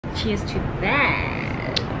Cheers to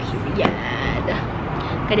that. Period.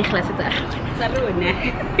 Kan die glas het reg. Salud,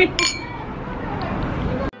 né?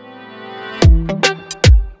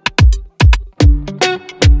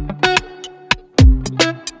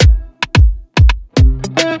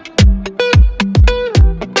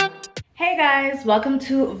 Welcome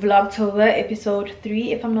to Vlogtober episode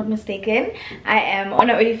 3 if I'm not mistaken. I am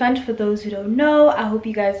Ona Oliphant for those who don't know. I hope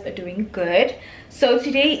you guys are doing good. So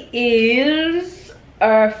today is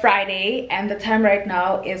Friday and the time right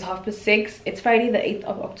now is 6:30. It's Friday the 8th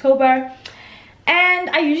of October and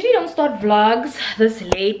I usually don't start vlogs this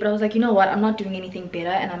late, but I was like, you know what, I'm not doing anything better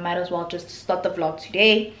and I might as well just start the vlog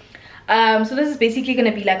today. So this is basically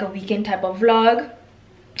gonna be like a weekend type of vlog.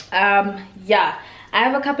 Yeah, I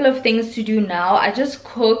have a couple of things to do now. I just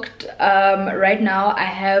cooked. Right now I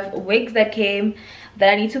have wigs that came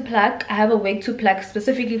that I need to pluck. I have a wig to pluck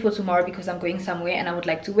specifically for tomorrow because I'm going somewhere and I would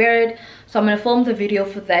like to wear it. So I'm going to film the video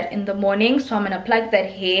for that in the morning. So I'm going to pluck that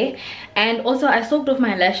hair. And also I soaked off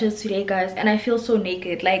my lashes today, guys, and I feel so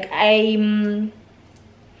naked. Like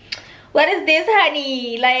what is this,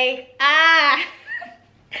 honey? Like, I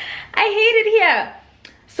hate it here.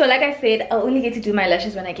 So like I said, I'll only get to do my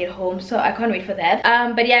lashes when I get home, so I can't wait for that.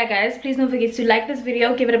 But yeah, guys, please don't forget to like this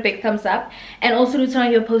video, give it a big thumbs up, and also to turn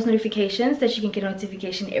on your post notifications so that you can get a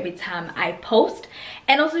notification every time I post.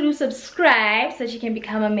 And also do subscribe so that you can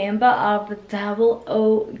become a member of the Double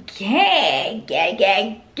O gang.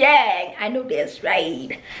 Gang. I know that's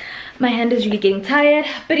right. My hand is really getting tired.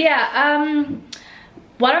 But yeah,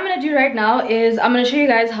 what I'm gonna do right now is I'm gonna show you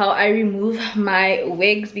guys how I remove my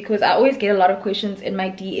wigs because I always get a lot of questions in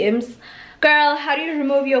my DMs. Girl, how do you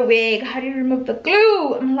remove your wig? How do you remove the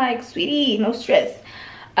glue? I'm like, sweetie, no stress.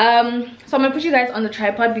 So I'm gonna put you guys on the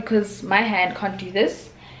tripod because my hand can't do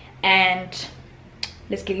this, and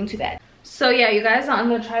let's get into that. So yeah, you guys are on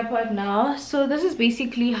the tripod now. So this is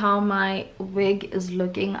basically how my wig is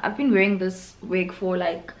looking. I've been wearing this wig for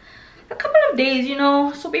like a couple of days, you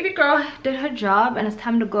know. So baby girl did her job and it's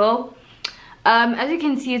time to go. As you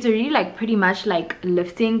can see, it's already like pretty much like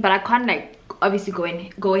lifting, but I can't like obviously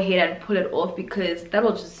go ahead and pull it off because that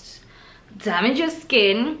will just damage your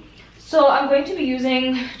skin. So I'm going to be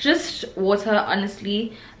using just water,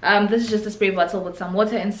 honestly. This is just a spray bottle with some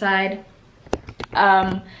water inside,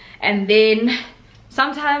 and then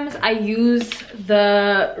sometimes I use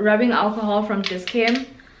the rubbing alcohol from Discam.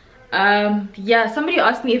 Yeah, somebody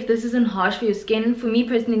asked me if this isn't harsh for your skin. For me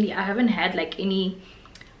personally, I haven't had like any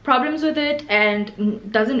problems with it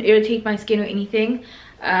and doesn't irritate my skin or anything.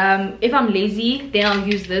 If I'm lazy, then I'll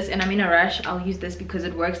use this, and I'm in a rush, I'll use this because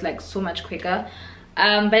it works like so much quicker.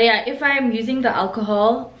 But yeah, if I'm using the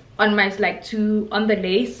alcohol on my on the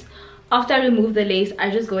lace, after I remove the lace, I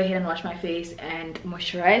just go ahead and wash my face and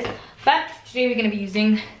moisturize. But today we're going to be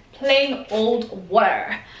using plain old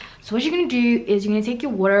water. So what you're going to do is you're going to take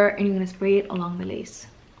your water and you're going to spray it along the lace.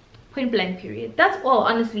 Point blank, period. That's all,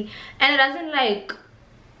 honestly. And it doesn't like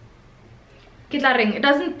it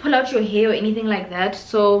doesn't pull out your hair or anything like that.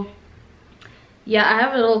 So yeah, I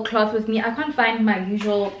have a little cloth with me. I can't find my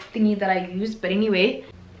usual thingy that I use, but anyway,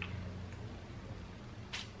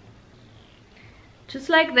 just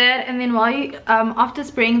like that. And then while you after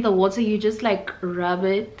spraying the water, you just like rub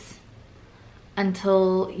it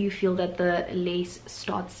until you feel that the lace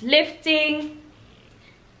starts lifting,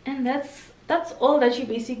 and that's all that you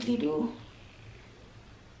basically do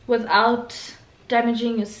without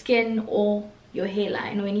damaging your skin or your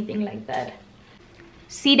hairline or anything like that.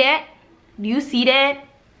 See that? Do you see that?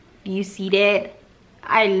 Do you see that?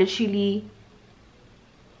 I literally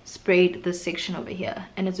sprayed this section over here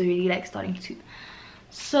and it's already like starting to.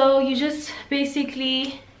 So you just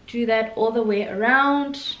basically do that all the way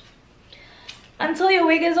around until your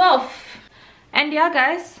wig is off. And yeah,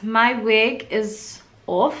 guys, my wig is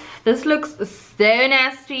off. This looks so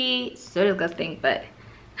nasty, so disgusting, but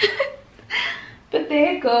but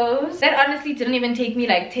there it goes. That honestly didn't even take me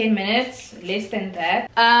like 10 minutes, less than that.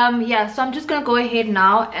 Yeah, so I'm just gonna go ahead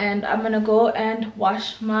now and I'm gonna go and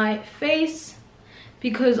wash my face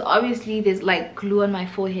because obviously there's like glue on my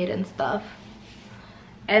forehead and stuff.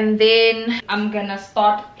 And then I'm gonna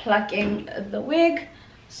start plucking the wig.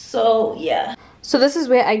 So yeah, so this is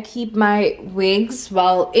where I keep my wigs.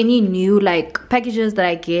 Well, any new like packages that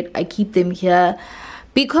I get, I keep them here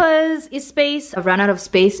because it's space. I've run out of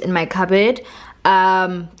space in my cupboard.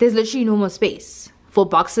 There's literally no more space for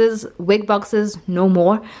boxes, wig boxes, no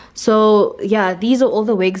more. So yeah, these are all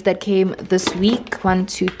the wigs that came this week. 1,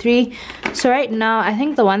 2, 3. So right now I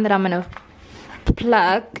think the one that I'm gonna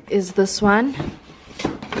pluck is this one.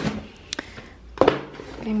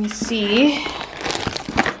 Let me see.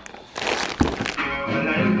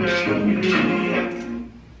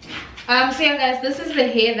 So yeah guys, this is the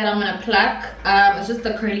hair that I'm gonna pluck. It's just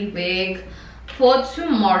a curly wig for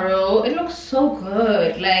tomorrow. It looks so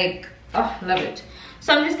good, like, oh, love it.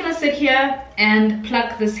 So I'm just gonna sit here and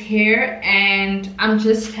pluck this hair, and I'm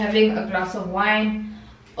just having a glass of wine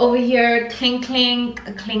over here. Clink clink,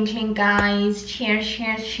 clink clink guys. Cheers,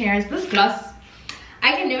 cheers, cheers. This glass,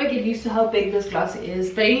 I can never get used to how big this glass is.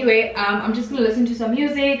 But anyway, I'm just gonna listen to some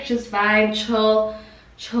music, just vibe,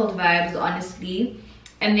 chilled vibes, honestly.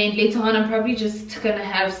 And then later on, I'm probably just gonna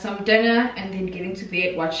have some dinner and then get into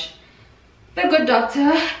bed, watch The Good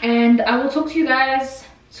Doctor, and I will talk to you guys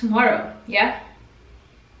tomorrow. Yeah.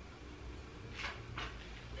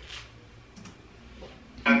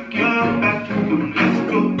 I've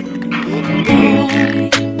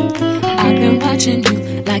been watching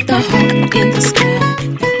you like the hawk in the sky.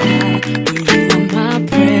 You are my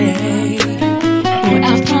prey. Boy,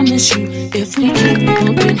 I promise you, if we keep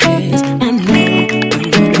bumping heads, I know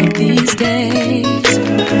one of these days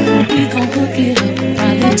we gon' hook it up,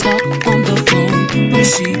 probably talk on the phone. But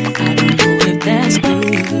see, I don't know if that's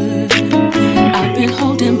good. I've been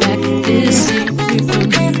holding back this secret from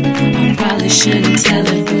you. I probably shouldn't tell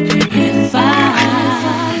it, but if I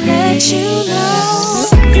let you know.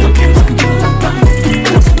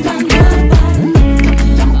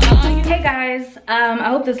 Hey guys, I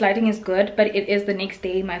hope this lighting is good, but it is the next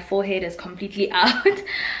day. My forehead is completely out.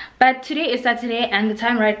 But today is Saturday and the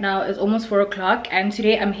time right now is almost 4 o'clock, and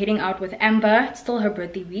today I'm heading out with Amber. It's still her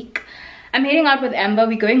birthday week. I'm heading out with Amber.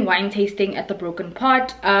 We're going wine tasting at the Broken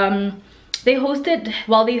Pot. They host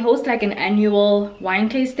like an annual wine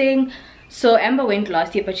tasting. So Amber went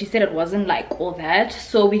last year, but she said it wasn't like all that.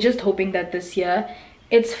 So we're just hoping that this year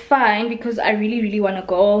it's fine, because I really want to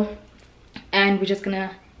go, and we're just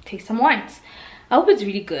gonna taste some wines. I hope it's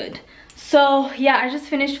really good. So yeah, I just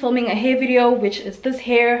finished filming a hair video, which is this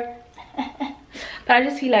hair. But I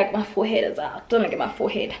just feel like my forehead is out. Don't look at my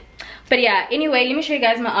forehead. But yeah, anyway, let me show you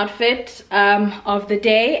guys my outfit of the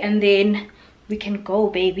day, and then we can go,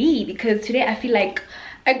 baby, because today I feel like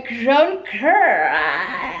a grown girl.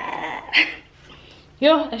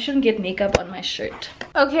 Yo, I shouldn't get makeup on my shirt.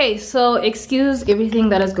 Okay, so excuse everything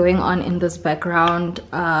that is going on in this background.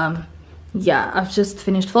 Yeah, I've just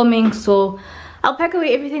finished filming, so I'll pack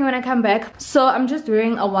away everything when I come back. So I'm just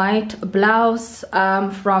wearing a white blouse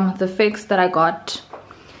from the Fix that I got.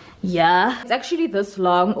 Yeah, it's actually this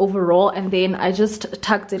long overall, and then I just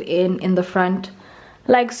tucked it in the front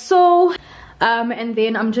like so. And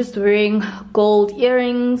then I'm just wearing gold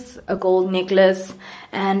earrings, a gold necklace,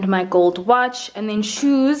 and my gold watch, and then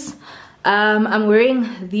shoes. I'm wearing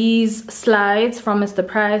these slides from Mr.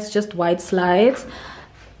 Price, just white slides.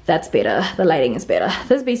 That's better, the lighting is better.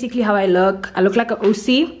 This is basically how I look. I look like an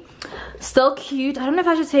OC. Still cute. I don't know if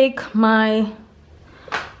I should take my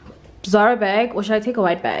Zara bag or should I take a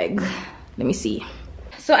white bag. Let me see.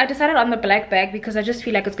 So I decided on the black bag because I just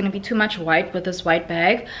feel like it's going to be too much white with this white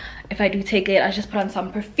bag. If I do take it, I just put on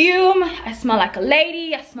some perfume. I smell like a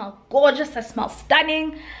lady. I smell gorgeous. I smell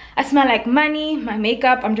stunning. I smell like money. My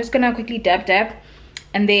makeup, I'm just going to quickly dab.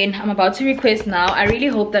 And then I'm about to request now. I really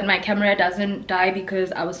hope that my camera doesn't die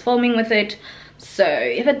because I was filming with it. So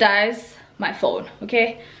if it dies, my phone,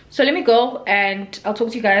 okay? So let me go and I'll talk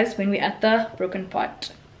to you guys when we're at the Broken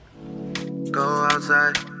Pot. Go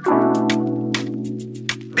outside.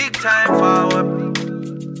 Big time forward.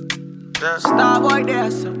 The star boy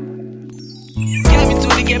there, so. Get me to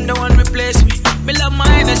the game, no one replace me. Me love my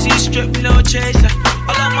energy, strip, no chaser.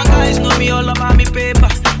 All of my guys know me, all about me paper.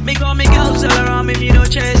 Me got me girls all around me, no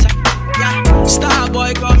chaser. Yeah, star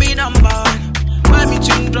boy got me number one. When me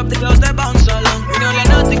tune drop the girls, they bounce along. You know, let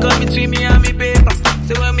nothing come between me and me paper.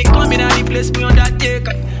 So when me come in and he place me on that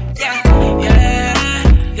taker. Yeah.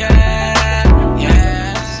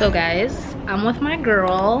 So guys, I'm with my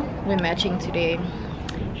girl. We're matching today.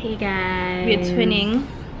 Hey guys. We're twinning.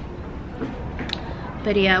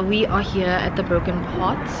 But yeah, we are here at the Broken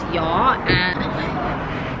Pot, y'all, and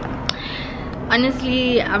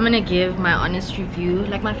honestly, I'm gonna give my honest review.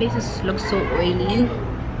 Like, my face looks so oily.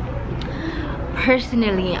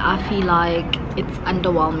 Personally, I feel like it's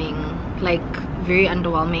underwhelming, like very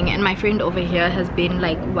underwhelming. And my friend over here has been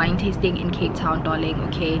like wine tasting in Cape Town, darling,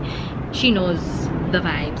 okay? She knows the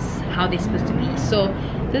vibes, how they're supposed to be. So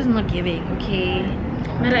this is not giving, okay?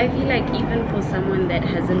 But I feel like even for someone that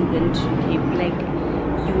hasn't been to Cape, like,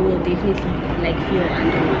 you will definitely like feel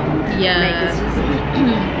underwhelmed. Yeah, like it's just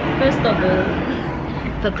first of all,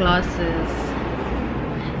 the glasses,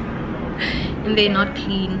 and they're not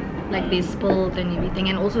clean, like they spilled and everything.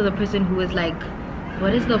 And also the person who was like,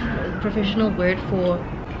 what is the professional word for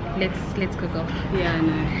let's cook off? Yeah, I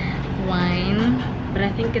know. Wine. But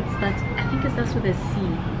I think it starts with a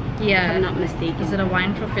C. Yeah. If I'm not mistaken. Is it a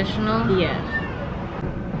wine professional? Yeah.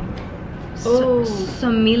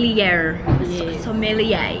 Sommelier. Yes.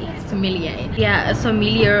 Sommelier. Yeah, a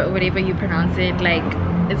sommelier or whatever you pronounce it. Like,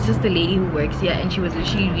 it's just the lady who works here, and she was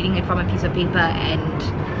literally reading it from a piece of paper, and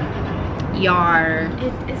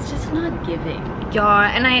it's just not giving.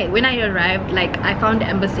 And when I arrived, like, I found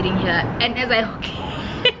Amber sitting here, and as I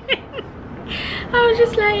I was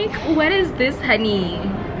just like, what is this, honey?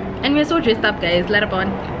 And we're so dressed up, guys.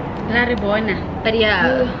 Larabona. But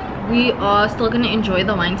yeah, we are still gonna enjoy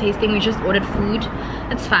the wine tasting. We just ordered food.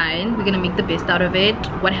 It's fine. We're gonna make the best out of it.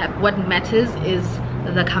 What matters is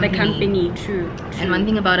the company. True. And one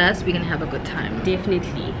thing about us, we're gonna have a good time.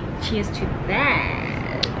 Definitely. Cheers to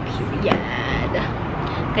that. Period.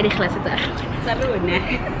 Kan die glas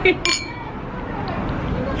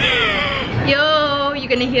Yo, you're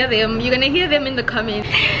gonna hear them. You're gonna hear them in the comments.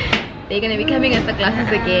 They're gonna be coming at the glasses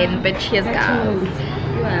again. But cheers, guys.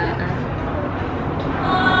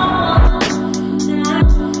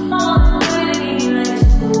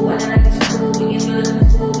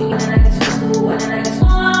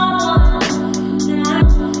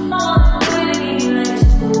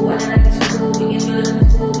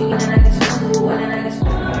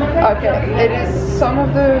 Okay, it is some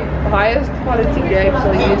of the highest quality grapes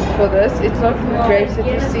are used for this. It's not the grapes that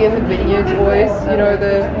you see in the vineyards always, you know,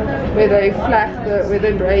 where they flack where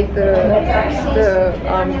they braid the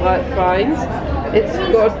vines. It's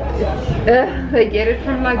got they get it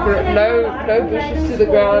from like low bushes to the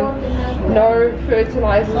ground, no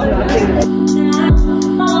fertilizers, nothing.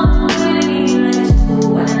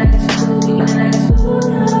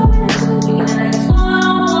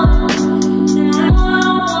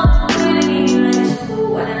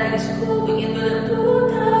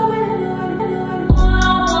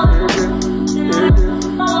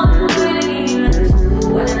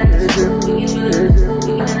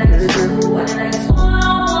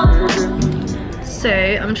 So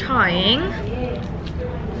I'm trying.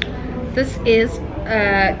 This is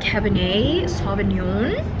Cabernet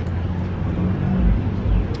Sauvignon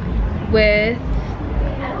with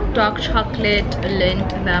dark chocolate lint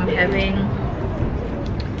that I'm having.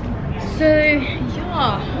 So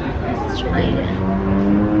yeah, let's try it.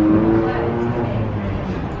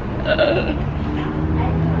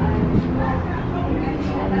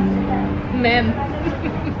 Ma'am.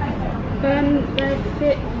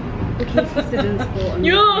 Okay, sister didn't score on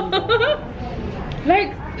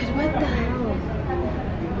Like, what the hell?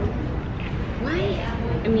 Why?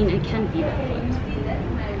 I mean, I can't be that late.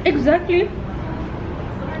 exactly.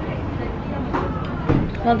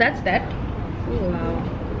 Well, that's that. Oh, wow.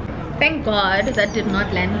 Thank God that did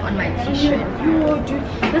not land on my t-shirt. Yo, dude,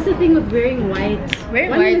 that's the thing with wearing white. Wearing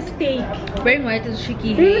One white. mistake. Wearing white is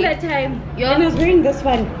tricky. Remember that time? Yeah. And I was wearing this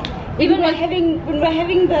one. Even when we're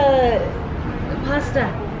having the pasta,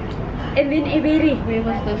 and then Eberi. Where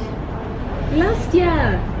was this? Last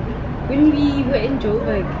year, when we were in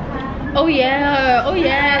Joburg. Oh yeah, oh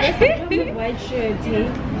yeah. With white shirt, hey?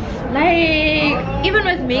 Like, even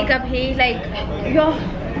with makeup, hey, like, you're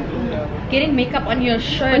getting makeup on your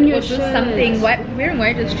shirt On your or just shirt. something. Wearing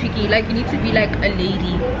white is tricky. Like, you need to be like a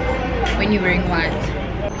lady when you're wearing white.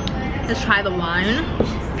 Let's try the wine.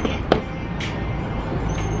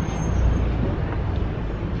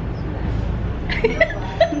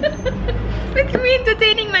 It's me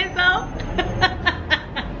entertaining myself.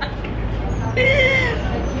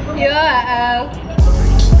 Yeah.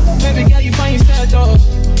 Baby girl, you find yourself though.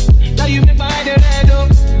 Now you make my head red though.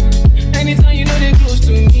 Anytime you know they close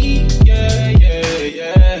to me, yeah.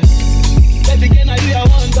 Baby girl, now you I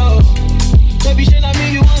want though. Baby, shit, I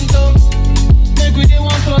mean you want though. Make we do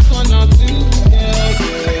 1 + 1 or 2, yeah.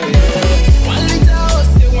 1 liter, oh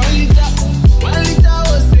say 1 liter. 1 liter,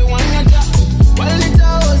 oh say 1 liter. 1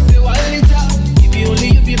 liter, oh say 1 liter. If you only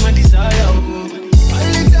you be my desire, oh. 1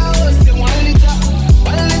 liter, oh say 1 liter.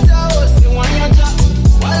 1 liter, oh say 1 liter.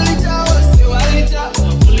 1 liter, oh say 1 liter.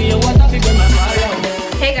 Only your water fi burn my fire, oh.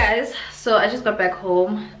 Hey guys, so I just got back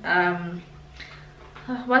home.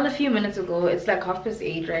 Well, a few minutes ago. It's like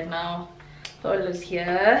 8:30 right now. Paula's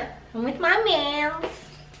here. I'm with my mans.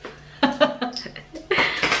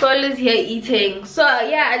 Paula's here eating. So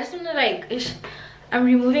yeah, I just want to like, I'm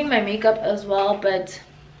removing my makeup as well, but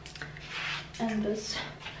and this,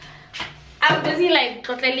 I'm busy like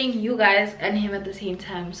telling you guys and him at the same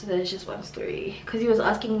time. So there's just one story, because he was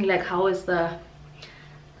asking me like, how is the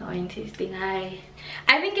wine tasting? I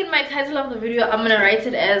think in my title of the video I'm gonna write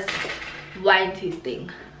it as wine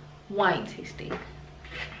tasting. Wine tasting.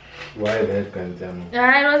 Why that, Kanjamo?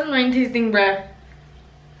 It wasn't wine tasting, bruh.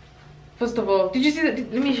 First of all, did you see that?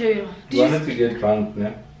 Let me show you. You wanted to get drunk,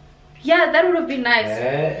 no? Yeah, that would have been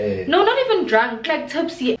nice. No, not even drunk, like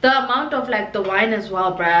tipsy. The amount of like the wine as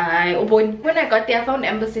well, bruh. When I got there, I found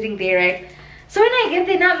Amber sitting there, right? So when I get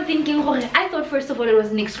there now, I'm thinking, oh, I thought first of all it was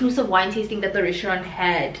an exclusive wine tasting that the restaurant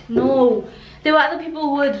had. No, there were other people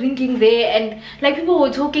who were drinking there, and like people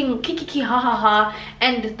were talking kiki ha ha ha,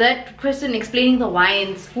 and that person explaining the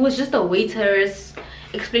wines, who was just a waitress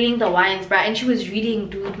explaining the wines, bruh, and she was reading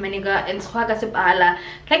dude maniga and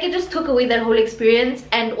like it just took away that whole experience.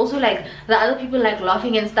 And also like the other people like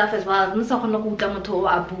laughing and stuff as well and stuff.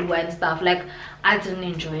 Like I didn't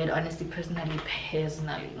enjoy it honestly, personally.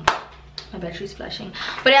 My battery's flashing.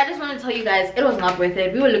 But yeah, I just want to tell you guys, it was not worth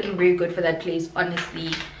it. We were looking very good for that place,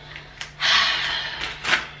 honestly.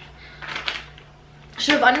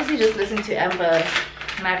 Should have honestly just listened to Amber.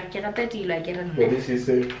 What did she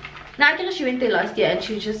say? Nah, she went there last year and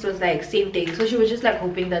she just was like same thing. So she was just like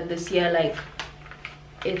hoping that this year like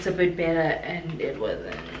it's a bit better, and it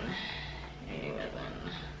wasn't.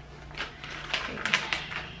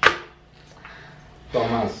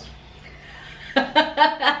 Thomas.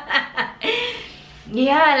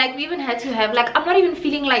 Yeah, like we even had to have like, I'm not even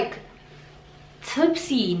feeling like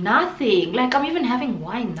tipsy, nothing. Like I'm even having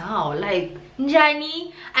wine now. Like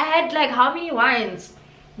Njani, I had like how many wines?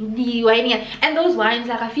 And those wines,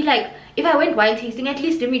 like I feel like if I went wine tasting, at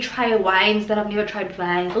least let me try wines that I've never tried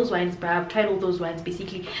before. Those wines, bruh, I've tried all those wines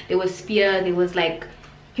basically. There was Spear, there was like,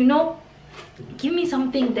 you know, give me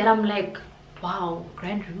something that I'm like, wow,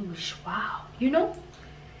 Grand Rouge, wow, you know.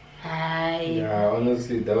 Yeah,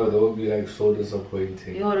 honestly, that would be like so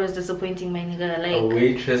disappointing. Yo, it was disappointing, my nigga. Like a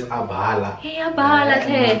waitress abala. Hey, abala,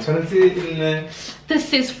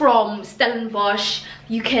 this is from Stellenbosch.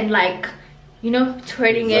 You can like, you know,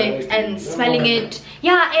 twirling it and smelling it.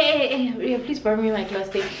 Yeah, yeah, please burn me my glass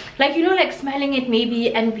thing. Like, you know, like smelling it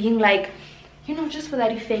maybe and being like, you know, just for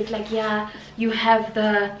that effect. Like, yeah, you have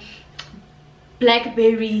the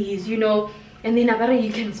blackberries, you know, and then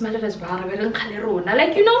you can smell it as well.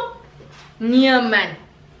 Like, you know, yeah, man.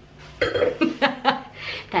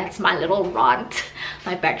 That's my little rant.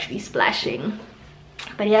 My battery's flashing.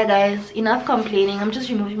 But yeah, guys, enough complaining. I'm just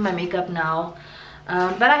removing my makeup now.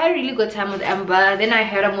 But I had a really good time with Amber. Then I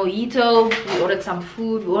had a mojito. We ordered some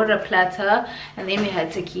food. We ordered a platter, and then we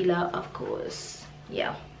had tequila, of course.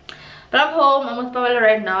 Yeah. But I'm home. I'm with Paola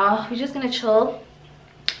right now. We're just gonna chill.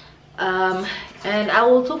 And I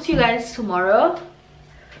will talk to you guys tomorrow.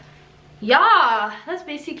 Yeah, that's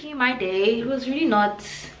basically my day. It was really not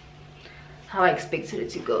how I expected it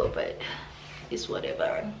to go, but it's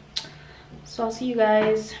whatever. So I'll see you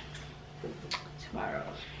guys tomorrow.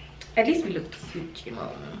 At least we looked cute, you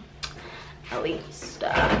know. At least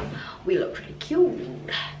we look pretty cute.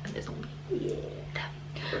 And there's something weird.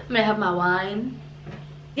 I'm gonna have my wine.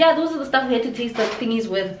 Yeah, those are the stuff we had to taste the thingies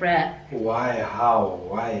with, bruh. Why? How?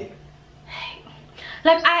 Why?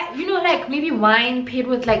 Like you know, like maybe wine paired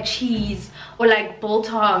with like cheese or like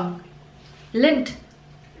biltong, lint.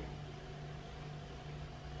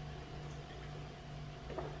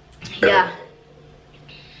 Yeah.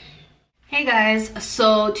 Hey guys,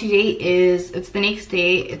 so today it's the next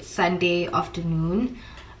day. It's Sunday afternoon,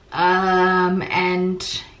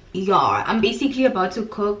 and yeah, I'm basically about to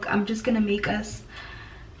cook. I'm just gonna make us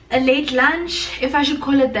a late lunch, if I should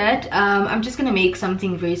call it that. I'm just gonna make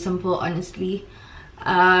something very simple, honestly.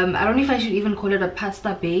 I don't know if I should even call it a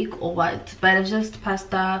pasta bake or what, but it's just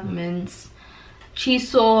pasta, mince, cheese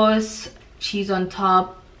sauce, cheese on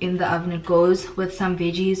top, in the oven it goes, with some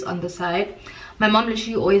veggies on the side. My mom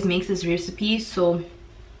literally always makes this recipe, so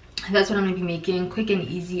that's what I'm gonna be making. Quick and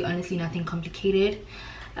easy, honestly, nothing complicated.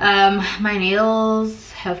 My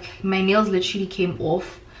nails literally came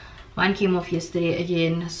off. One came off yesterday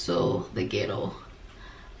again, so the ghetto.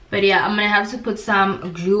 But yeah, I'm gonna have to put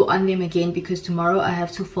some glue on them again because tomorrow I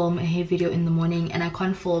have to film a hair video in the morning, and I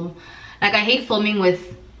can't film, like I hate filming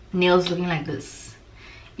with nails looking like this.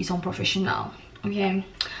 It's unprofessional, okay?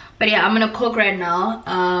 But yeah, I'm gonna cook right now.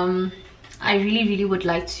 I really would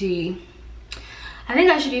like to, I think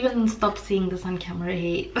I should even stop saying this on camera.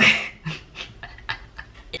 Hey.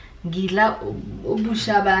 Gila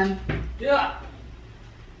ubushaban. Yeah.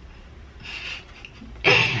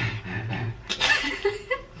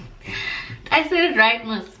 I said it right,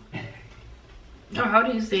 miss. Or how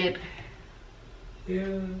do you say it?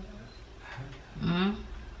 Yeah.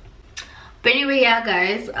 But anyway, yeah,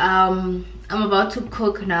 guys, I'm about to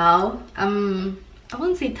cook now. I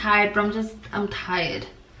wouldn't say tired, but I'm tired.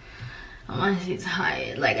 I'm honestly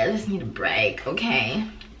tired. Like, I just need a break, okay?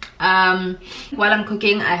 While I'm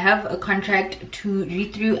cooking, I have a contract to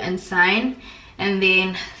read through and sign, and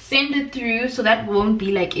then send it through, so that won't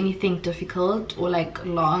be like anything difficult or like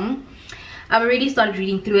long. I've already started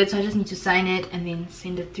reading through it, so I just need to sign it and then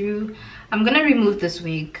send it through. I'm gonna remove this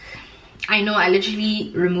wig. I know I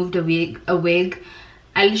literally removed a wig.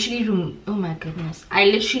 I literally oh my goodness, I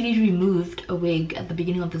literally removed a wig at the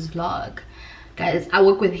beginning of this vlog. Guys, I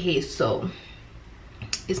work with hair, so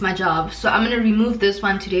it's my job. So I'm gonna remove this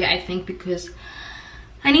one today, I think, because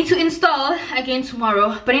I need to install again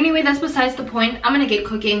tomorrow. But anyway, that's besides the point. I'm gonna get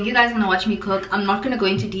cooking. You guys are gonna watch me cook. I'm not gonna go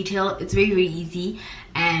into detail. It's very, very easy.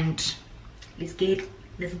 And let's get in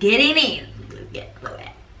it. Let's get going.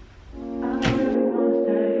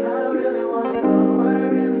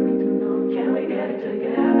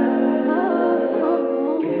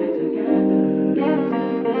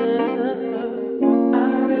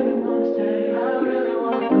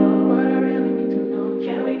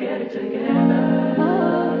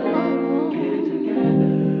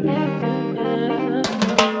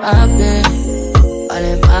 I've been all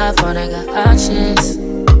in my phone, I got options,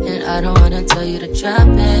 and I don't wanna tell you to drop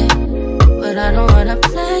it, but I don't wanna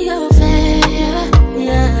play your fair.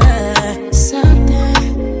 Yeah,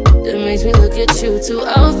 something that makes me look at you too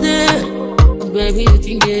often. Oh, baby, you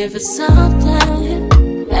can give it something.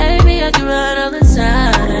 Baby, I can run all the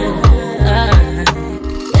time.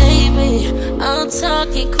 Baby, I'm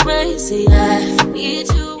talking crazy. I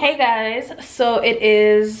need you. Hey guys, so it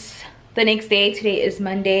is the next day. Today is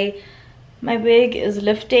Monday. My wig is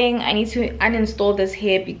lifting. I need to uninstall this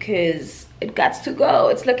hair because it got to go.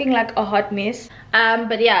 It's looking like a hot mess.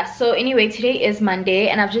 But yeah, so anyway, today is Monday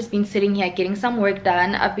and I've just been sitting here getting some work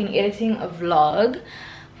done. I've been editing a vlog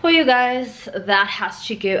for you guys that has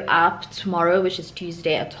to go up tomorrow, which is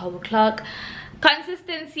Tuesday at 12 o'clock.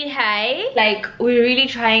 Consistency, hey, like we're really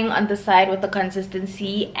trying on the side with the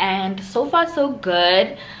consistency, and so far so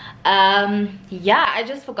good. Yeah, I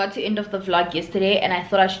just forgot to end off the vlog yesterday and I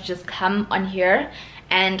thought I should just come on here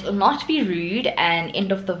and not be rude and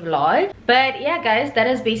end off the vlog. But yeah guys, that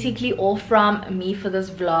is basically all from me for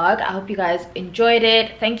this vlog. I hope you guys enjoyed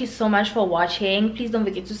it. Thank you so much for watching. Please don't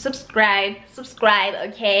forget to subscribe,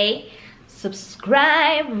 okay?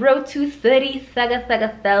 Subscribe. Road to 30,000.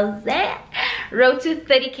 Road to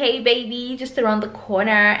 30k, baby, just around the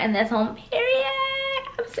corner, and that's home period.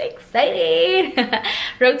 I'm so excited.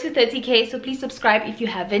 Road to 30k, so please subscribe if you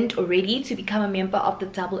haven't already to become a member of the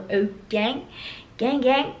Double O gang. But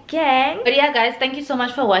yeah guys, thank you so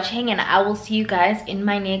much for watching, and I will see you guys in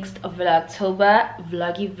my next Vlogtober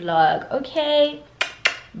vloggy vlog. Okay,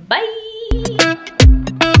 bye.